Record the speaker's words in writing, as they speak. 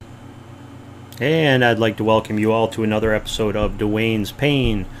And I'd like to welcome you all to another episode of Dwayne's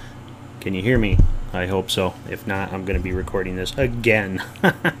Pain. Can you hear me? I hope so. If not, I'm going to be recording this again.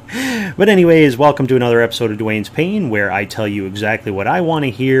 But anyways, welcome to another episode of Dwayne's Pain, where I tell you exactly what I want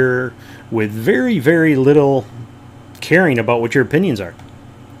to hear with very, very little caring about what your opinions are.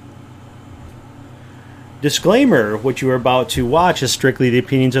 Disclaimer, what you are about to watch is strictly the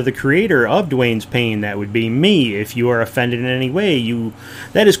opinions of the creator of Dwayne's Pain. That would be me. If you are offended in any way,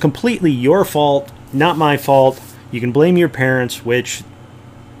 that is completely your fault, not my fault. You can blame your parents, which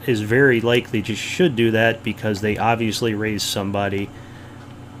is very likely you should do that because they obviously raised somebody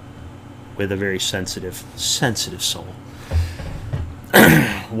with a very sensitive soul.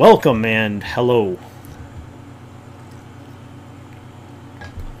 Welcome and hello.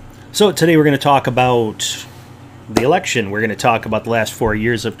 So today we're going to talk about the election. We're going to talk about the last 4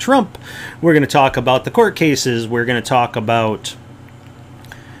 years of Trump. We're going to talk about the court cases. We're going to talk about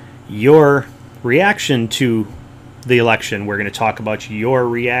your reaction to the election. We're going to talk about your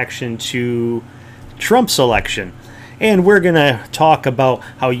reaction to Trump's election. And we're going to talk about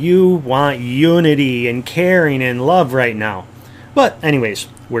how you want unity and caring and love right now. But anyways,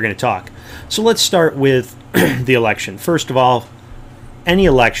 we're going to talk. So let's start with the election. First of all, any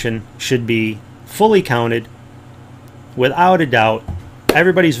election should be fully counted, without a doubt.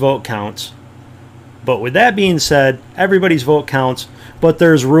 Everybody's vote counts. But with that being said, everybody's vote counts, but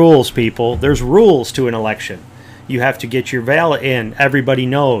there's rules, people. There's rules to an election. You have to get your ballot in. Everybody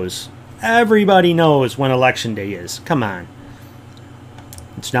knows. Everybody knows when election day is. Come on.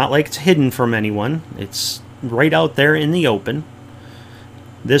 It's not like it's hidden from anyone. It's right out there in the open.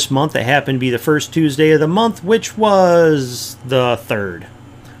 This month, it happened to be the first Tuesday of the month, which was the 3rd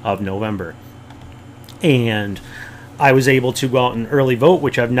of November. And I was able to go out and early vote,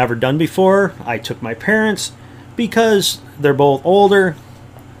 which I've never done before. I took my parents because they're both older.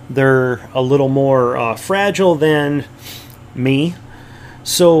 They're a little more fragile than me.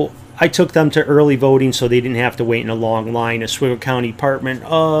 So I took them to early voting so they didn't have to wait in a long line. Oswego County Department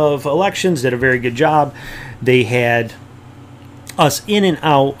of Elections did a very good job. They had us in and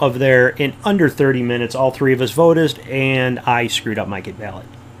out of there in under 30 minutes. All three of us voted, and I screwed up my ballot.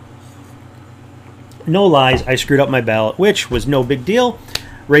 No lies, I screwed up my ballot, which was no big deal.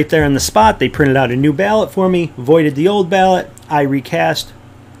 Right there on the spot, they printed out a new ballot for me, voided the old ballot, I recast,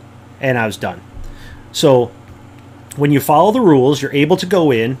 and I was done. So, when you follow the rules, you're able to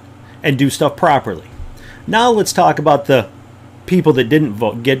go in and do stuff properly. Now let's talk about the people that didn't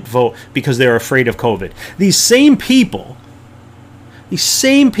vote because they were afraid of COVID. These same people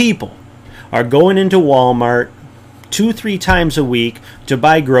are going into Walmart 2-3 times a week to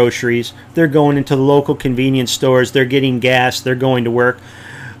buy groceries. They're going into the local convenience stores. They're getting gas. They're going to work.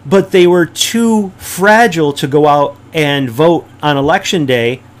 But they were too fragile to go out and vote on election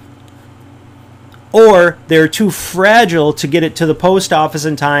day, or they're too fragile to get it to the post office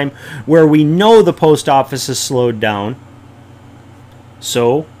in time, where we know the post office is slowed down.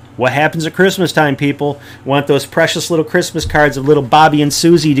 So what happens at Christmas time, people? Want those precious little Christmas cards of little Bobby and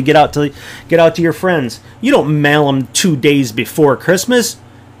Susie to get out to your friends. You don't mail them 2 days before Christmas.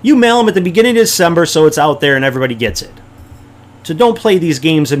 You mail them at the beginning of December so it's out there and everybody gets it. So don't play these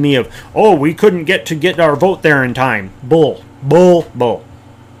games of me of, oh, we couldn't get our vote there in time. Bull.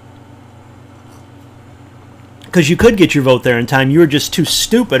 Because you could get your vote there in time. You were just too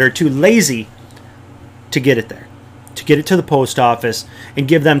stupid or too lazy to get it there, to get it to the post office and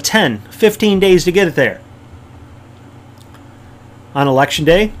give them 10-15 days to get it there. On election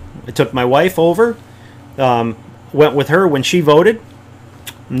day, I took my wife over, went with her when she voted.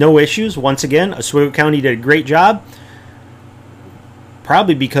 No issues. Once again, Oswego County did a great job,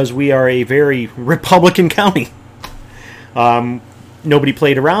 probably because we are a very Republican county. Nobody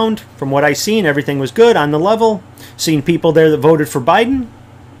played around. From what I seen, everything was good on the level. Seen people there that voted for Biden,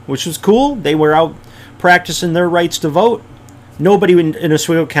 which was cool. They were out practicing their rights to vote. Nobody in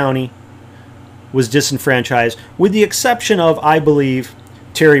Oswego County was disenfranchised, with the exception of, I believe,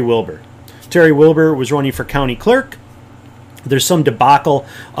 Terry Wilbur. Terry Wilbur was running for county clerk. There's some debacle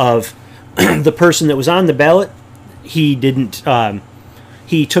of the person that was on the ballot. He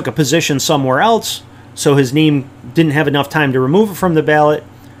took a position somewhere else, so his name didn't have enough time to remove it from the ballot.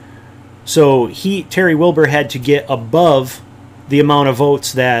 So Terry Wilbur had to get above the amount of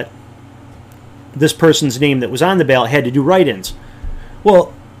votes that this person's name that was on the ballot had to do write-ins.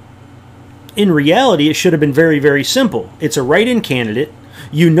 Well, in reality, it should have been very, very simple. It's a write-in candidate.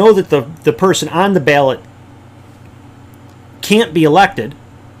 You know that the person on the ballot can't be elected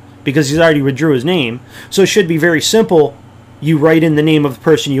because he's already withdrew his name. So it should be very simple. You write in the name of the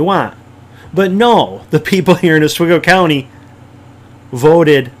person you want. But no, the people here in Oswego County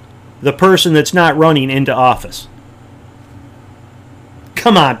voted the person that's not running into office.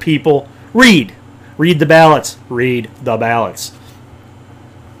 Come on, people. Read. Read the ballots. Read the ballots.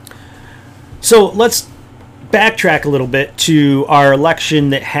 So let's backtrack a little bit to our election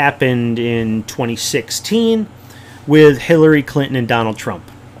that happened in 2016 with Hillary Clinton and Donald Trump.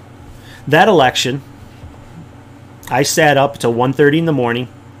 That election, I sat up till 1:30 in the morning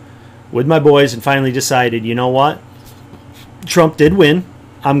with my boys and finally decided, you know what? Trump did win.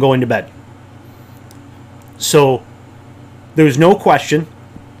 I'm going to bed. So there was no question.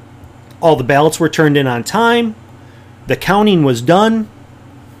 All the ballots were turned in on time. The counting was done.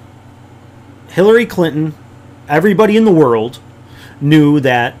 Hillary Clinton, everybody in the world, knew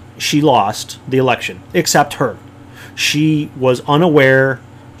that she lost the election, except her. She was unaware.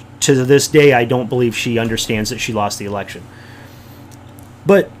 To this day, I don't believe she understands that she lost the election.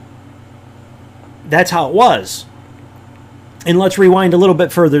 But that's how it was. And let's rewind a little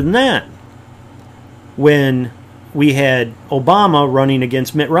bit further than that. When we had Obama running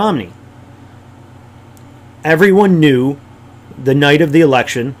against Mitt Romney, everyone knew the night of the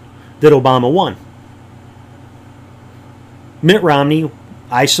election that Obama won. Mitt Romney,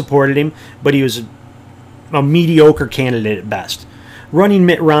 I supported him, but he was a mediocre candidate at best. Running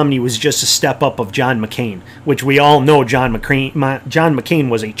Mitt Romney was just a step up of John McCain, which we all know John McCain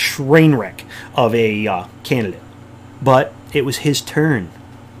was a train wreck of a candidate. But it was his turn.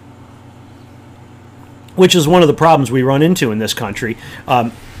 Which is one of the problems we run into in this country.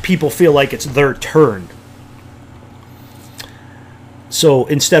 People feel like it's their turn. So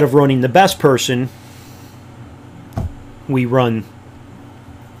instead of running the best person, we run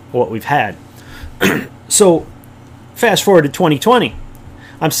what we've had. So fast forward to 2020.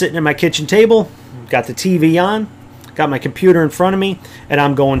 I'm sitting at my kitchen table, got the TV on, got my computer in front of me, and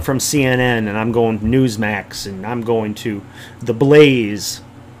I'm going from CNN, and I'm going to Newsmax, and I'm going to The Blaze.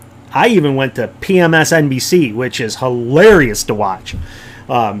 I even went to PMSNBC, which is hilarious to watch.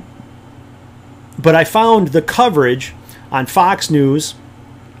 But I found the coverage on Fox News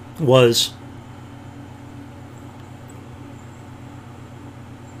was...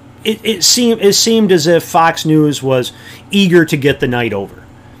 It seemed as if Fox News was eager to get the night over.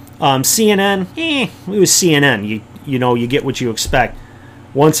 CNN, it was CNN. You get what you expect.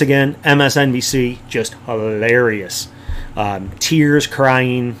 Once again, MSNBC, just hilarious. Tears,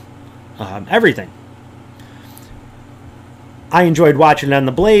 crying, everything. I enjoyed watching it on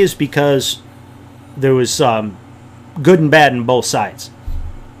The Blaze because there was good and bad on both sides.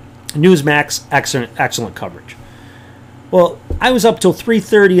 Newsmax, excellent coverage. Well, I was up till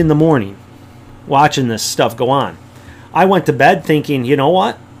 3:30 in the morning watching this stuff go on. I went to bed thinking, you know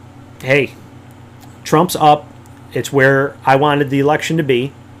what? Hey, Trump's up. It's where I wanted the election to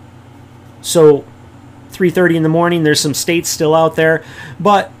be. So 3:30 in the morning, there's some states still out there,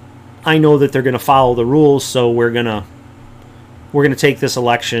 but I know that they're going to follow the rules, so we're going to take this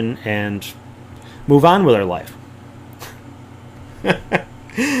election and move on with our life.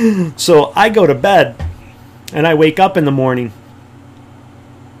 So I go to bed and I wake up in the morning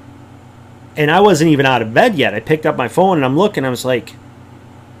and I wasn't even out of bed yet. I picked up my phone and I'm looking. I was like,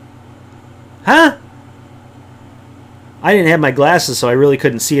 huh? I didn't have my glasses, so I really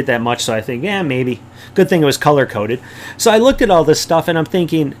couldn't see it that much. So I think, yeah, maybe. Good thing it was color-coded. So I looked at all this stuff and I'm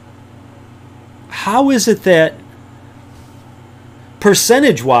thinking, how is it that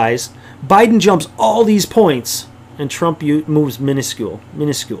percentage-wise, Biden jumps all these points and Trump moves minuscule?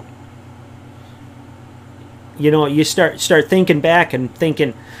 You start thinking back and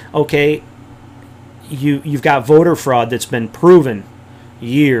thinking, okay, you've got voter fraud that's been proven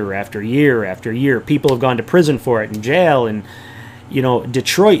year after year after year. People have gone to prison for it, in jail, and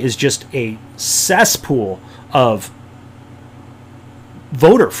Detroit is just a cesspool of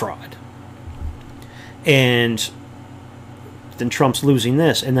voter fraud. And then Trump's losing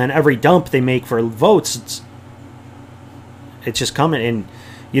this, and then every dump they make for votes, it's just coming. And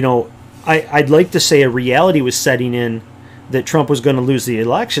I'd like to say a reality was setting in that Trump was going to lose the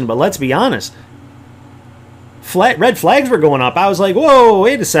election, but let's be honest. Red flags were going up. I was like, whoa,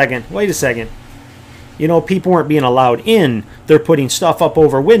 wait a second. People weren't being allowed in. They're putting stuff up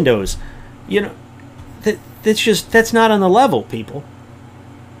over windows. That's not on the level, people.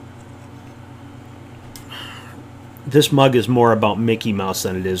 This mug is more about Mickey Mouse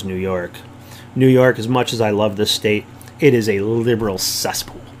than it is New York. New York, as much as I love this state, it is a liberal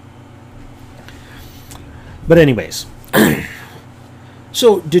cesspool. But anyways,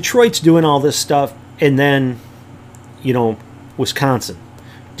 so Detroit's doing all this stuff, and then, Wisconsin,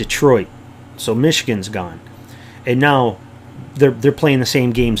 Detroit, so Michigan's gone. And now they're playing the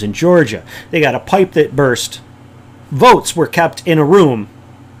same games in Georgia. They got a pipe that burst. Votes were kept in a room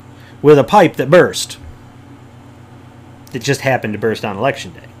with a pipe that burst. It just happened to burst on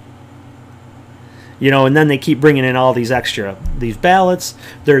election day. And then they keep bringing in all these ballots.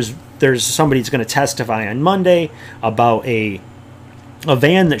 There's somebody that's going to testify on Monday about a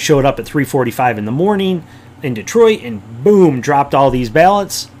van that showed up at 3:45 in the morning in Detroit and boom, dropped all these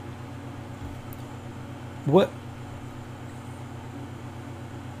ballots. What?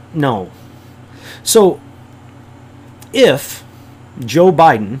 No. So, if Joe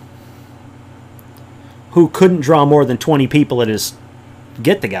Biden, who couldn't draw more than 20 people at his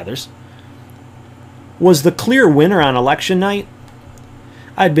get-togethers, was the clear winner on election night,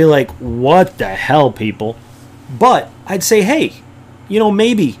 I'd be like, what the hell, people? But I'd say, hey,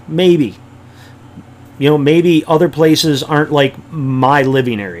 maybe. Maybe other places aren't like my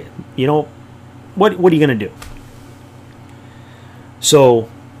living area. What are you going to do? So,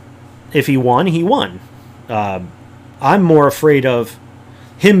 if he won, he won. I'm more afraid of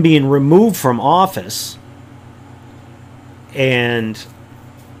him being removed from office and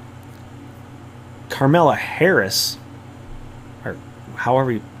Kamala Harris, or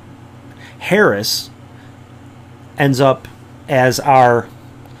however Harris, ends up as our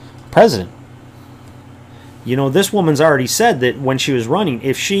president. This woman's already said that when she was running,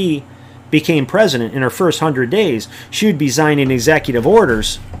 if she became president in her first 100 days, she would be signing executive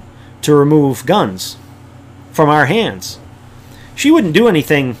orders to remove guns from our hands. She wouldn't do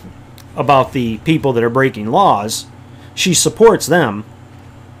anything about the people that are breaking laws. She supports them.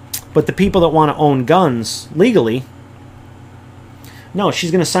 But the people that want to own guns legally, no,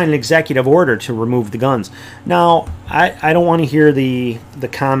 she's going to sign an executive order to remove the guns. Now, I don't want to hear the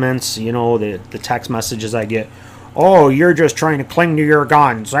comments, the text messages I get. Oh, you're just trying to cling to your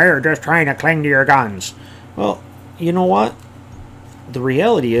guns. They're just trying to cling to your guns. Well, you know what? The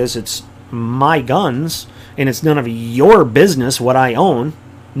reality is it's my guns, and it's none of your business what I own,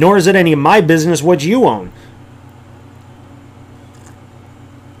 nor is it any of my business what you own.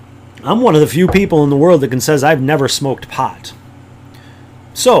 I'm one of the few people in the world that can say I've never smoked pot.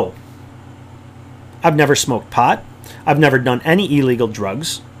 So, I've never smoked pot. I've never done any illegal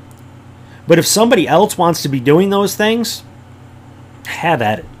drugs. But if somebody else wants to be doing those things, have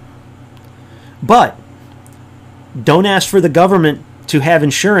at it. But don't ask for the government to have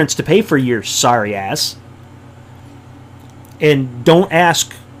insurance to pay for your sorry ass. And don't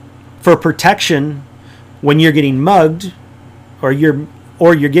ask for protection when you're getting mugged or you're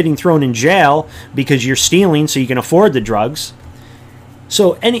getting thrown in jail because you're stealing so you can afford the drugs.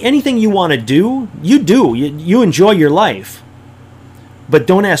 So anything you want to do, you do. You enjoy your life. But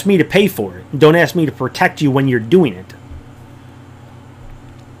don't ask me to pay for it. Don't ask me to protect you when you're doing it.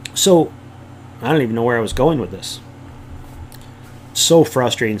 So, I don't even know where I was going with this. So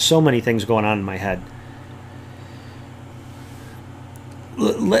frustrating. So many things going on in my head.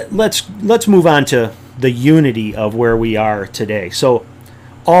 Let's move on to the unity of where we are today. So,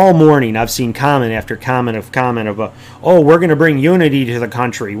 all morning I've seen comment after comment of oh, we're going to bring unity to the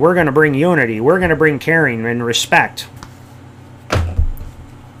country. We're going to bring unity. We're going to bring caring and respect.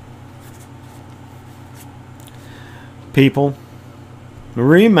 People,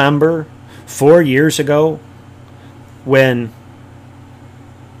 remember 4 years ago when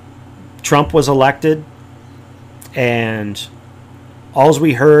Trump was elected and all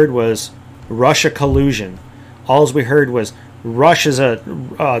we heard was Russia collusion. All we heard was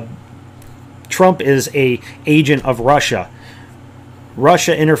Trump is a agent of Russia.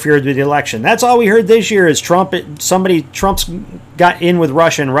 Russia interfered with the election. That's all we heard this year is Trump's got in with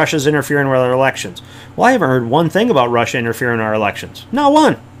Russia and Russia's interfering with our elections. Well, I haven't heard one thing about Russia interfering in our elections. Not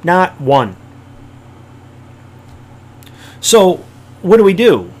one. Not one. So, what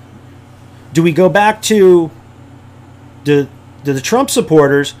do? Do we go back to... Do the Trump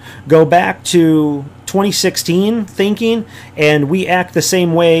supporters go back to 2016 thinking and we act the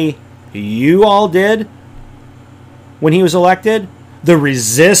same way you all did when he was elected? The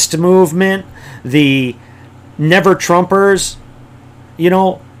resist movement, the never Trumpers,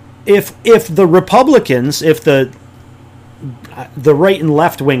 if the Republicans, if the right and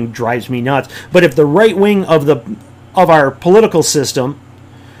left wing drives me nuts, but if the right wing of our political system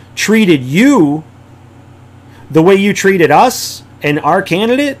treated you the way you treated us and our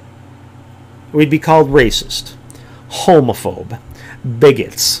candidate, we'd be called racist, homophobe,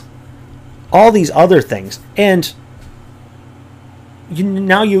 bigots, all these other things. And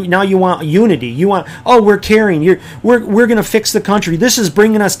now you want unity. You want, oh, we're caring. We're going to fix the country. This is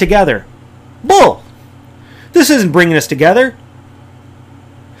bringing us together. Bull. This isn't bringing us together.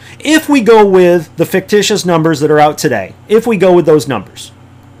 If we go with the fictitious numbers that are out today, if we go with those numbers,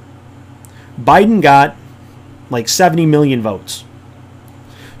 Biden got like 70 million votes.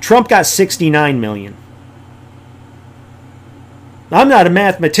 Trump got 69 million. I'm not a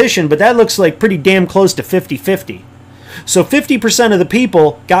mathematician, but that looks like pretty damn close to 50-50. So 50% of the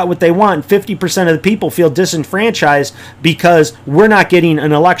people got what they want, 50% of the people feel disenfranchised because we're not getting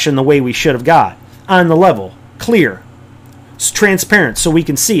an election the way we should have got. On the level, clear, it's transparent, so we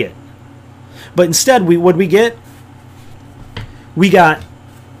can see it. But instead, what we get? We got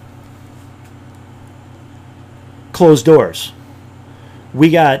closed doors. We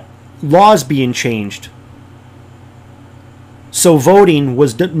got laws being changed. So voting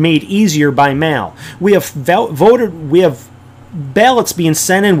was made easier by mail. We have ballots being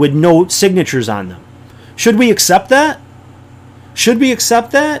sent in with no signatures on them. Should we accept that? Should we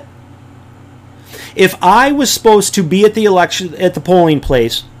accept that? If I was supposed to be at the election at the polling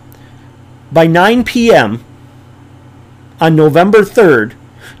place by 9 p.m. on November 3rd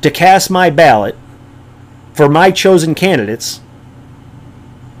to cast my ballot for my chosen candidates,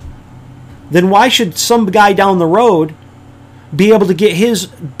 then why should some guy down the road be able to get his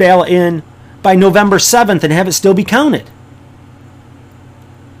ballot in by November 7th and have it still be counted?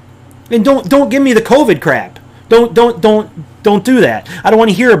 And don't give me the COVID crap. Don't do that. I don't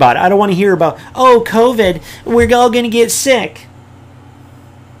want to hear about it. I don't want to hear about, oh, COVID, we're all going to get sick.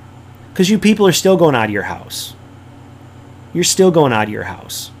 Because you people are still going out of your house. You're still going out of your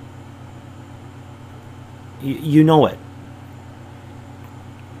house. You know it.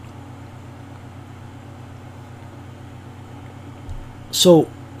 So,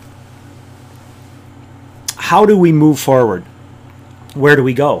 how do we move forward? Where do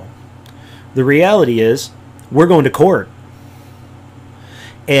we go? The reality is, we're going to court.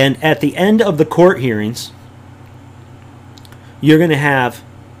 And at the end of the court hearings, you're going to have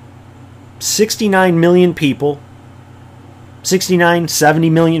 69 million people, 69, 70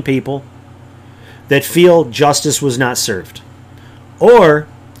 million people that feel justice was not served. Or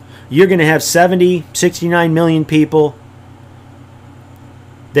you're going to have 70, 69 million people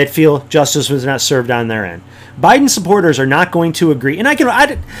that feel justice was not served on their end. Biden supporters are not going to agree. And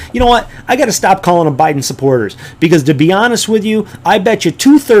you know what? I got to stop calling them Biden supporters. Because to be honest with you, I bet you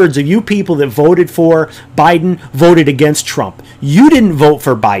 2/3 of you people that voted for Biden voted against Trump. You didn't vote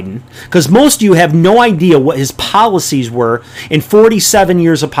for Biden because most of you have no idea what his policies were in 47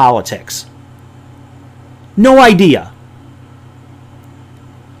 years of politics. No idea.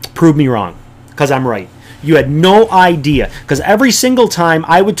 Prove me wrong, because I'm right. You had no idea. Because every single time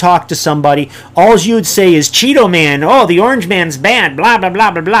I would talk to somebody, all you would say is, Cheeto Man, oh, the orange man's bad, blah, blah, blah,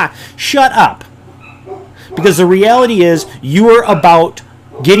 blah, blah. Shut up. Because the reality is, you are about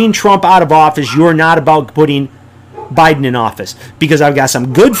getting Trump out of office. You are not about putting Biden in office. Because I've got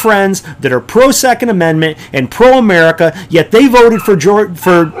some good friends that are pro-Second Amendment and pro-America, yet they voted for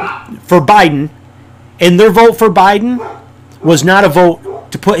Biden, and their vote for Biden was not a vote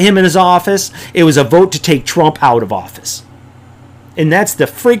to put him in his office. It was a vote to take Trump out of office. And that's the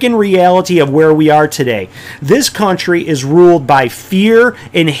freaking reality of where we are today. This country is ruled by fear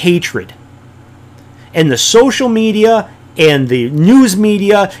and hatred. And the social media and the news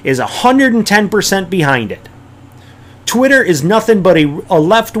media is 110% behind it. Twitter is nothing but a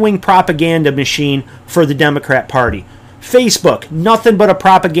left-wing propaganda machine for the Democrat Party. Facebook, nothing but a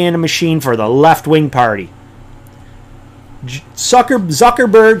propaganda machine for the left-wing party.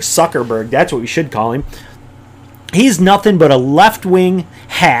 Zuckerberg, that's what we should call him. He's nothing but a left-wing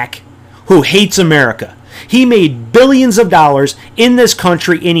hack who hates America. He made billions of dollars in this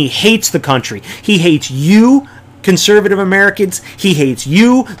country, and he hates the country. He hates you, conservative Americans. He hates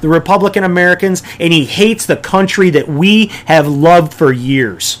you, the Republican Americans, and he hates the country that we have loved for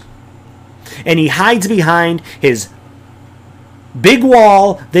years. And he hides behind his big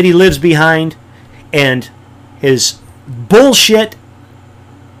wall that he lives behind and his bullshit.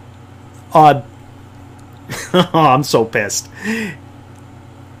 Oh, I'm so pissed.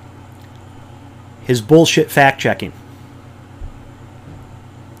 His bullshit fact-checking.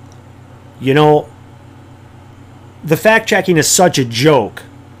 You know, the fact-checking is such a joke.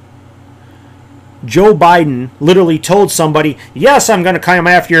 Joe Biden literally told somebody, yes, I'm going to come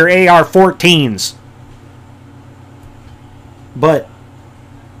after your AR-14s. But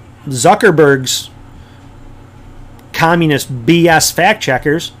Zuckerberg's communist BS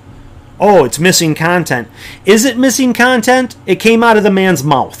fact-checkers, oh, it's missing content. Is it missing content? It came out of the man's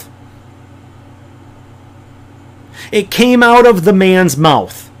mouth. It came out of the man's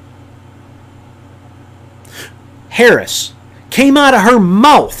mouth. Harris came out of her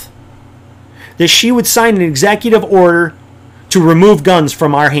mouth that she would sign an executive order to remove guns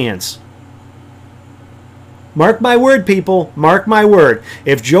from our hands. Mark my word, people. Mark my word.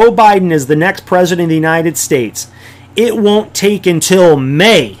 If Joe Biden is the next president of the United States It won't take until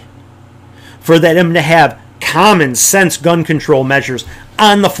May for them to have common sense gun control measures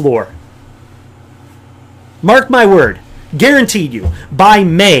on the floor. Mark my word, guaranteed you, by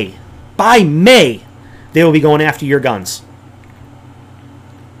May, they will be going after your guns.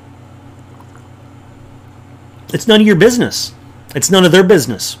 It's none of your business. It's none of their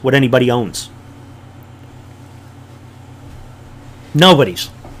business what anybody owns. Nobody's.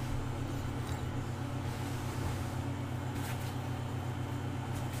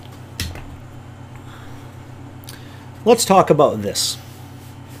 Let's talk about this.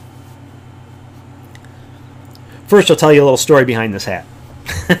 First, I'll tell you a little story behind this hat.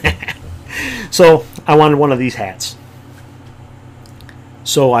 So, I wanted one of these hats.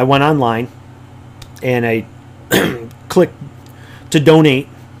 So, I went online and I clicked to donate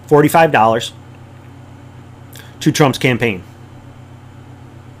 $45 to Trump's campaign.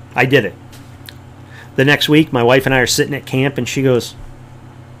 I did it. The next week, my wife and I are sitting at camp and she goes,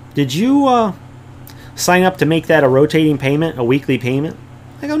 "Did you sign up to make that a rotating payment, a weekly payment?"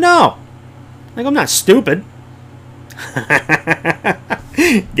 I go, "No." I go, "I'm not stupid."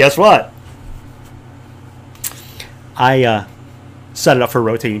 Guess what? I set it up for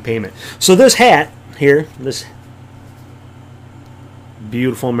rotating payment. So this hat here, this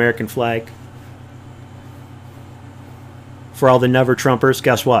beautiful American flag, for all the never Trumpers,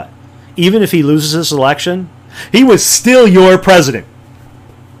 guess what? Even if he loses this election, he was still your president.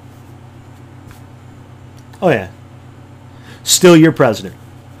 Oh yeah. Still your president.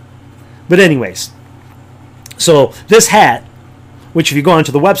 But anyways, so this hat, which if you go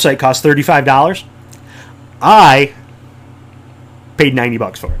onto the website costs $35, I paid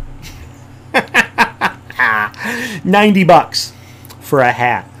 $90 for it. $90 for a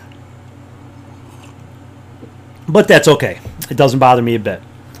hat. But that's okay. It doesn't bother me a bit.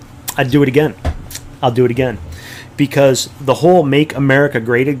 I'd do it again. I'll do it again. Because the whole Make America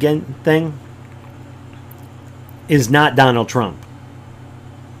Great Again thing is not Donald Trump.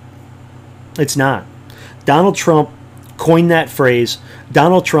 It's not. Donald Trump coined that phrase.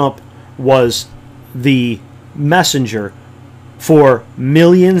 Donald Trump was the messenger for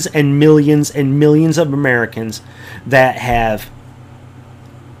millions and millions and millions of Americans that have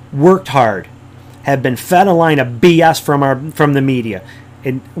worked hard, have been fed a line of BS from the media.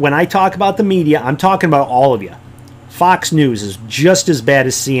 And when I talk about the media, I'm talking about all of you. Fox News is just as bad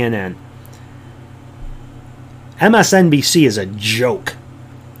as CNN. MSNBC is a joke.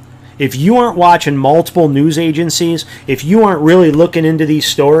 If you aren't watching multiple news agencies, if you aren't really looking into these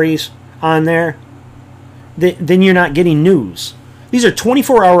stories on there, then you're not getting news. These are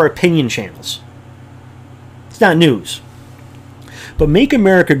 24-hour opinion channels. It's not news. But Make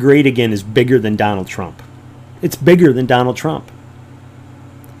America Great Again is bigger than Donald Trump. It's bigger than Donald Trump.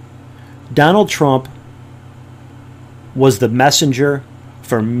 Donald Trump was the messenger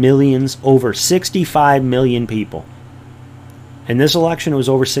for millions, over 65 million people. In this election, it was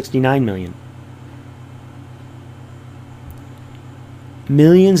over 69 million.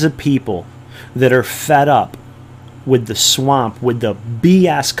 Millions of people that are fed up with the swamp, with the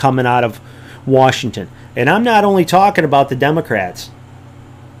BS coming out of Washington. And I'm not only talking about the Democrats.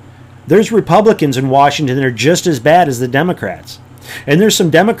 There's Republicans in Washington that are just as bad as the Democrats. And there's some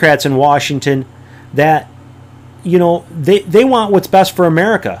Democrats in Washington that, you know, they want what's best for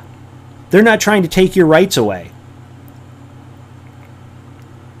America. They're not trying to take your rights away.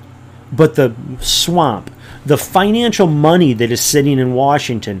 But the swamp, the financial money that is sitting in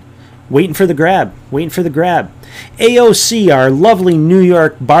Washington, waiting for the grab. AOC, our lovely New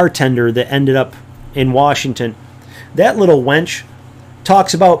York bartender that ended up in Washington, that little wench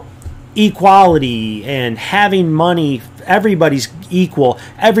talks about equality and having money. Everybody's equal.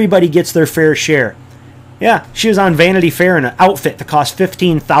 Everybody gets their fair share. Yeah, she was on Vanity Fair in an outfit that cost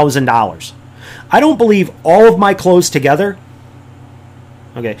 $15,000. I don't believe all of my clothes together.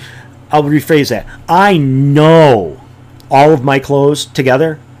 Okay, I'll rephrase that. I know all of my clothes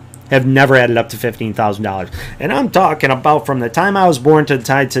together have never added up to $15,000. And I'm talking about from the time I was born to the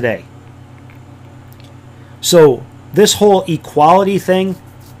time today. So, this whole equality thing,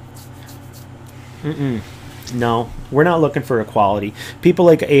 no, we're not looking for equality. People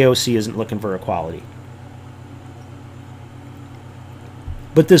like AOC isn't looking for equality.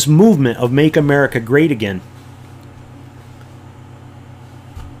 But this movement of Make America Great Again,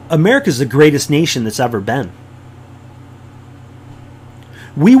 America's the greatest nation that's ever been.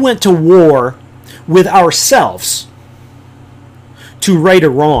 We went to war with ourselves to right a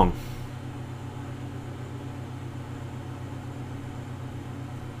wrong.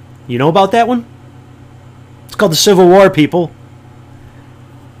 You know about that one? It's called the Civil War, people.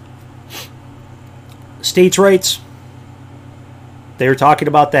 States' rights, They were talking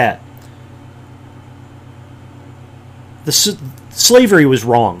about that. Slavery was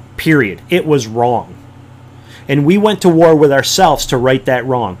wrong, period. It was wrong. And we went to war with ourselves to right that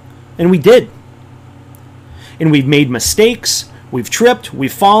wrong. And we did. And we've made mistakes. We've tripped.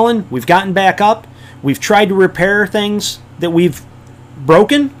 We've fallen. We've gotten back up. We've tried to repair things that we've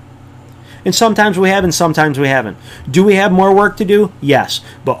broken. And sometimes we have and sometimes we haven't. Do we have more work to do? Yes.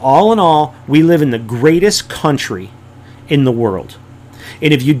 But all in all, we live in the greatest country in the world.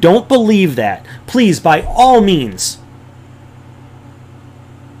 And if you don't believe that, please, by all means,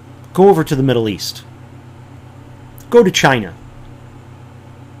 go over to the Middle East. Go to China.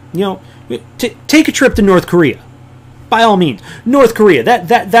 Take a trip to North Korea. By all means. North Korea,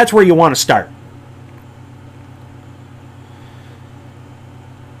 that's where you want to start.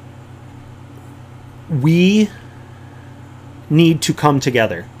 We need to come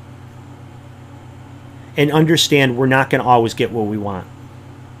together and understand we're not going to always get what we want.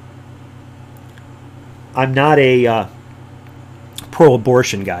 I'm not a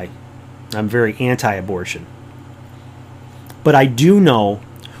pro-abortion guy. I'm very anti-abortion. But I do know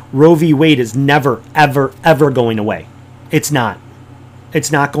Roe v. Wade is never, ever, ever going away. It's not.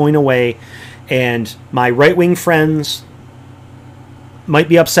 It's not going away. And my right-wing friends might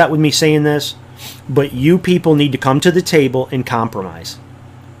be upset with me saying this, but you people need to come to the table and compromise.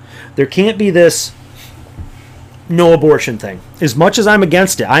 There can't be this no abortion thing. As much as I'm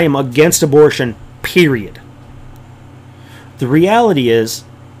against it, I am against abortion, period. The reality is,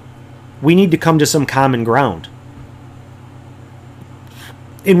 we need to come to some common ground.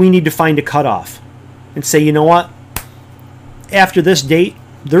 And we need to find a cutoff and say, you know what? After this date,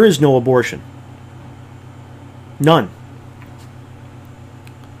 there is no abortion. None.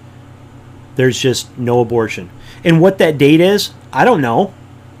 There's just no abortion. And what that date is, I don't know.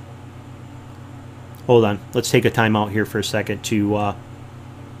 Hold on. Let's take a time out here for a second to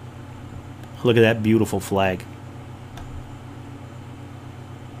look at that beautiful flag.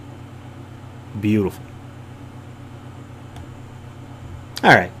 Beautiful.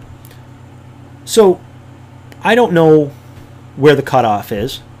 All right. So, I don't know where the cutoff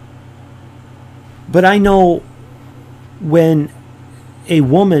is, but I know when a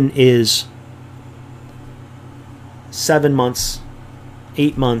woman is 7 months,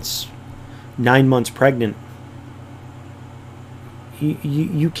 8 months, 9 months pregnant,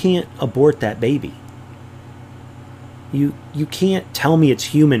 you can't abort that baby. You can't tell me it's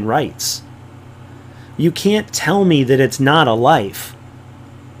human rights. You can't tell me that it's not a life.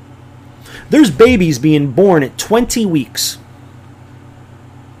 There's babies being born at 20 weeks.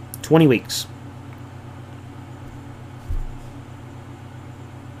 20 weeks.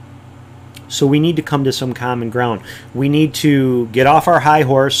 So we need to come to some common ground. We need to get off our high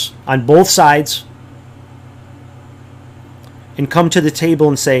horse on both sides and come to the table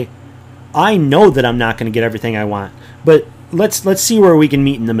and say, I know that I'm not going to get everything I want, but let's see where we can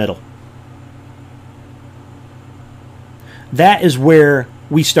meet in the middle. That is where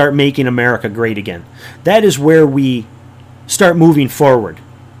we start making America great again. That is where we start moving forward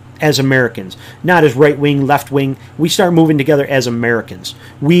as Americans, not as right-wing, left-wing. We start moving together as Americans.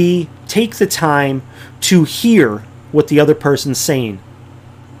 We take the time to hear what the other person's saying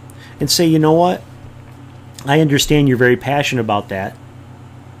and say, you know what? I understand you're very passionate about that.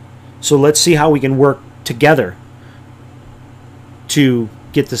 So let's see how we can work together to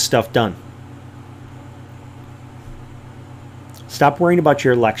get this stuff done. Stop worrying about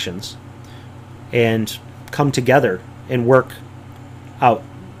your elections and come together and work out.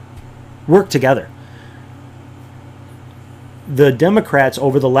 Work together. The Democrats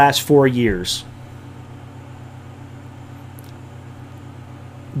over the last 4 years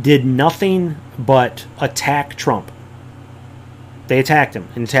did nothing but attack Trump. They attacked him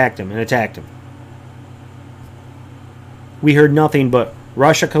and attacked him and attacked him. We heard nothing but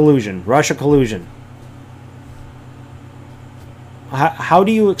Russia collusion, Russia collusion. How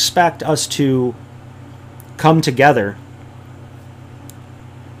do you expect us to come together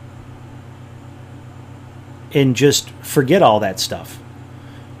and just forget all that stuff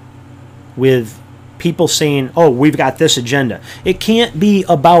with people saying, oh, we've got this agenda? It can't be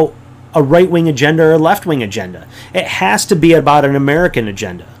about a right-wing agenda or a left-wing agenda. It has to be about an American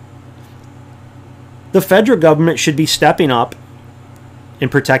agenda. The federal government should be stepping up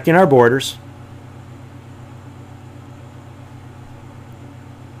and protecting our borders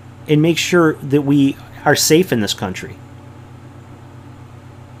and make sure that we are safe in this country.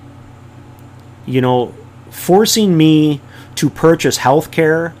 You know, forcing me to purchase health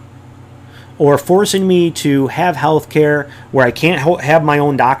care or forcing me to have health care where I can't have my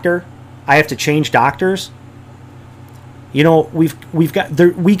own doctor, I have to change doctors, You know, we've got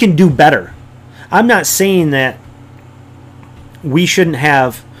there, we can do better. I'm not saying that we shouldn't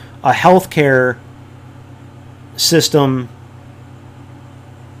have a healthcare system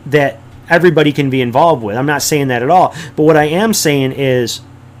that everybody can be involved with. I'm not saying that at all. But what I am saying is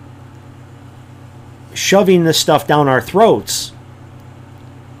shoving this stuff down our throats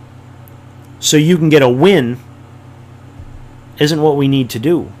so you can get a win isn't what we need to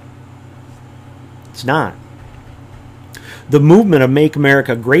do. It's not. The movement of Make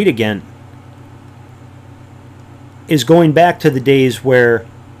America Great Again is going back to the days where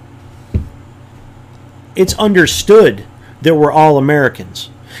it's understood that we're all Americans.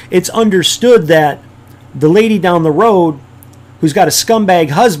 It's understood that the lady down the road who's got a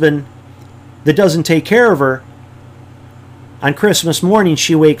scumbag husband that doesn't take care of her, on Christmas morning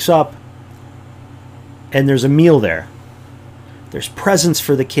she wakes up and there's a meal there. There's presents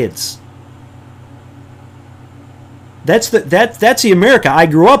for the kids. That's the America I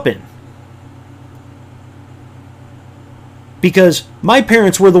grew up in. Because my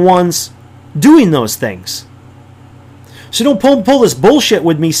parents were the ones doing those things. So don't pull this bullshit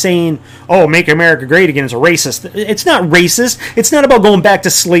with me saying, oh, Make America Great Again is a racist. It's not racist. It's not about going back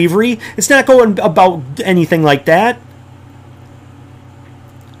to slavery. It's not going about anything like that.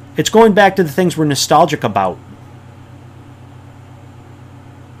 It's going back to the things we're nostalgic about.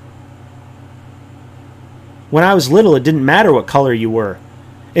 When I was little, it didn't matter what color you were.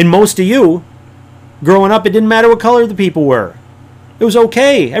 And most of you, growing up, it didn't matter what color the people were. It was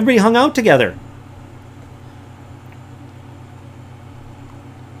okay. Everybody hung out together.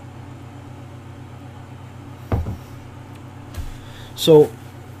 So,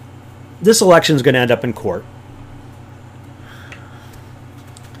 this election is going to end up in court.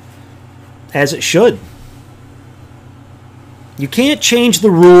 As it should. You can't change the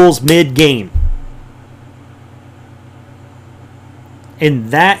rules mid-game.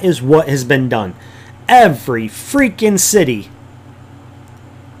 And that is what has been done. Every freaking city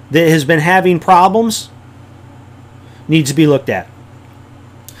that has been having problems needs to be looked at.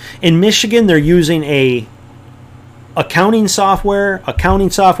 In Michigan, they're using a accounting software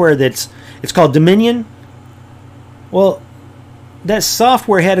that's it's called Dominion. Well, that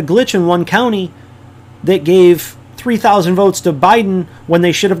software had a glitch in one county that gave 3,000 votes to Biden when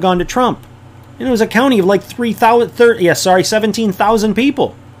they should have gone to Trump. And it was a county of like 17,000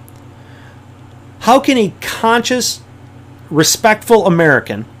 people. How can a conscious, respectful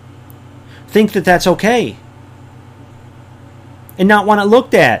American think that that's okay and not want it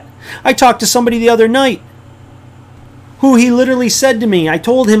looked at? I talked to somebody the other night who he literally said to me, I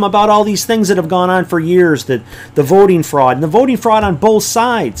told him about all these things that have gone on for years, that the voting fraud, and the voting fraud on both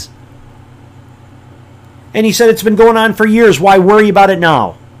sides. And he said it's been going on for years. Why worry about it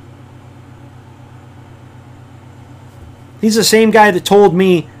now? He's the same guy that told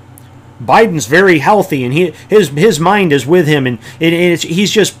me Biden's very healthy and his mind is with him and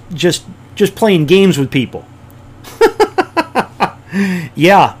he's just playing games with people.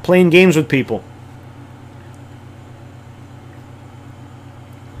 Yeah, playing games with people.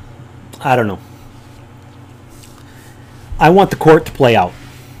 I don't know. I want the court to play out.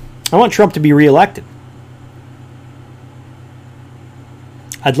 I want Trump to be reelected.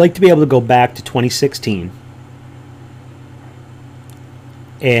 I'd like to be able to go back to 2016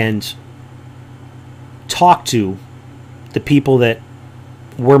 and talk to the people that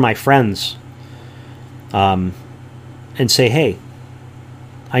were my friends and say, hey,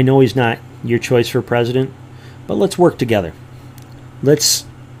 I know he's not your choice for president, but let's work together. Let's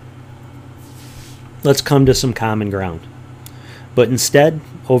come to some common ground. But instead,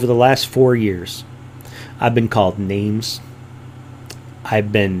 over the last 4 years, I've been called names.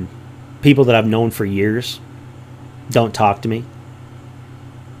 People that I've known for years don't talk to me.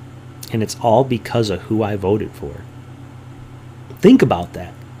 And it's all because of who I voted for. Think about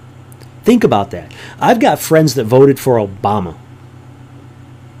that. Think about that. I've got friends that voted for Obama.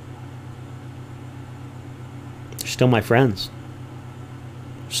 They're still my friends.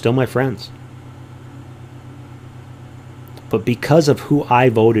 Still my friends. But because of who I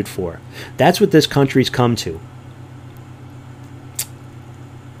voted for, that's what this country's come to.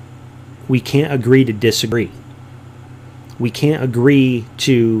 We can't agree to disagree. We can't agree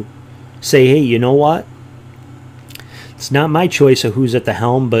to say, hey, you know what? It's not my choice of who's at the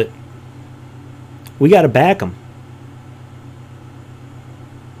helm, but we got to back them.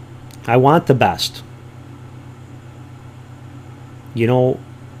 I want the best. You know,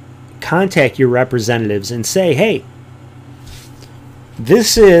 contact your representatives and say, hey,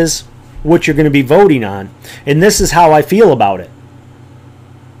 this is what you're going to be voting on, and this is how I feel about it.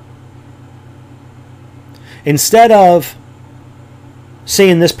 Instead of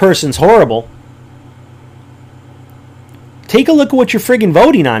saying this person's horrible. Take a look at what you're friggin'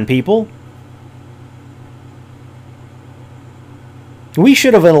 voting on, people. We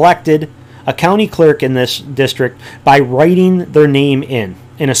should have elected a county clerk in this district by writing their name in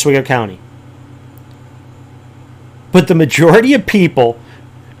Oswego County. But the majority of people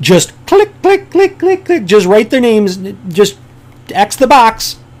just click, click, click, click, click, just write their names, just X the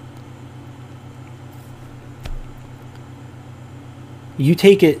box. You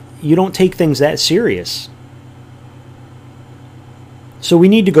don't take things that serious. So we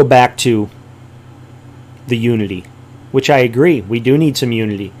need to go back to the unity, which I agree. We do need some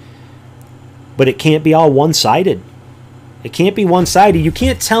unity. But it can't be all one-sided. It can't be one-sided. You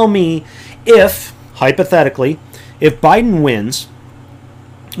can't tell me if, hypothetically, if Biden wins,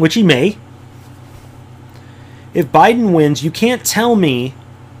 which he may, if Biden wins, you can't tell me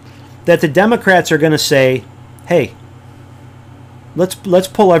that the Democrats are going to say, hey, let's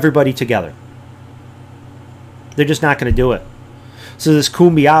pull everybody together. They're just not going to do it. So this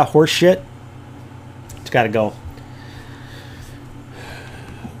kumbaya horse shit, it's got to go.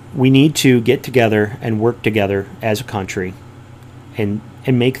 We need to get together and work together as a country and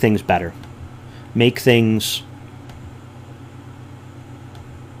make things better. Make things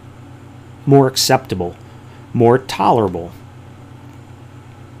more acceptable, more tolerable,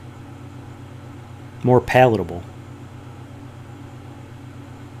 more palatable.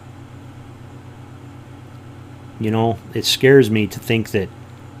 You know, it scares me to think that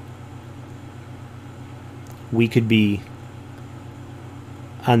we could be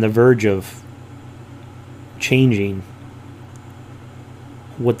on the verge of changing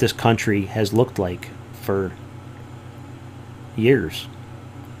what this country has looked like for years.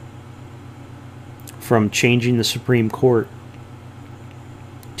 From changing the Supreme Court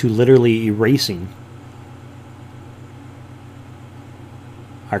to literally erasing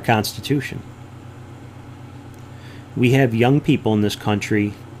our Constitution. We have young people in this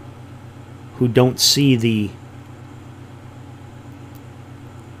country who don't see the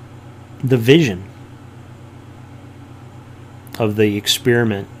vision of the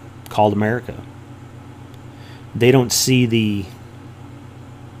experiment called America. They don't see the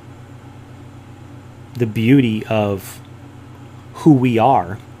beauty of who we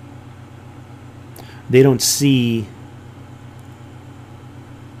are. They don't see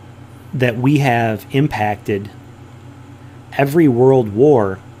that we have impacted every world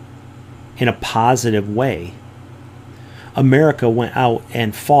war in a positive way. America went out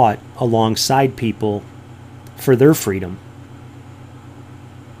and fought alongside people for their freedom.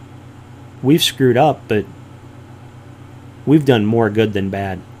 We've screwed up, but we've done more good than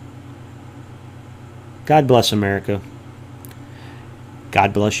bad. God bless America.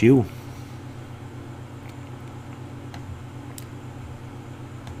 God bless you.